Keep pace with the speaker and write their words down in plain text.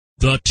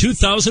The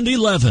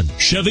 2011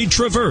 Chevy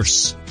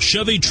Traverse.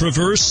 Chevy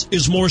Traverse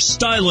is more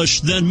stylish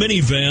than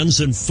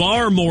minivans and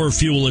far more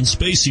fuel and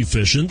space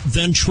efficient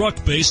than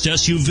truck-based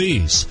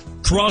SUVs.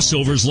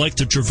 Crossovers like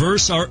the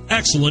Traverse are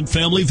excellent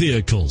family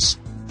vehicles,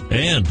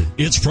 and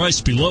it's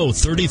priced below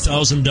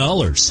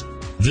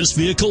 $30,000. This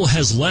vehicle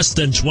has less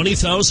than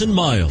 20,000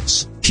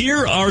 miles.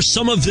 Here are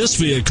some of this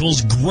vehicle's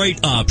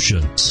great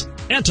options: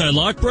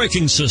 anti-lock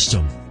braking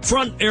system,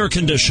 front air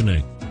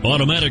conditioning,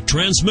 automatic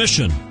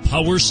transmission,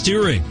 power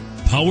steering,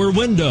 power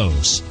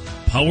windows,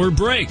 power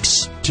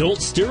brakes,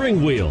 tilt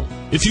steering wheel.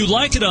 If you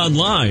like it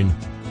online,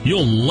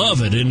 you'll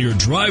love it in your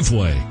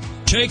driveway.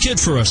 Take it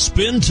for a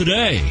spin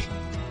today.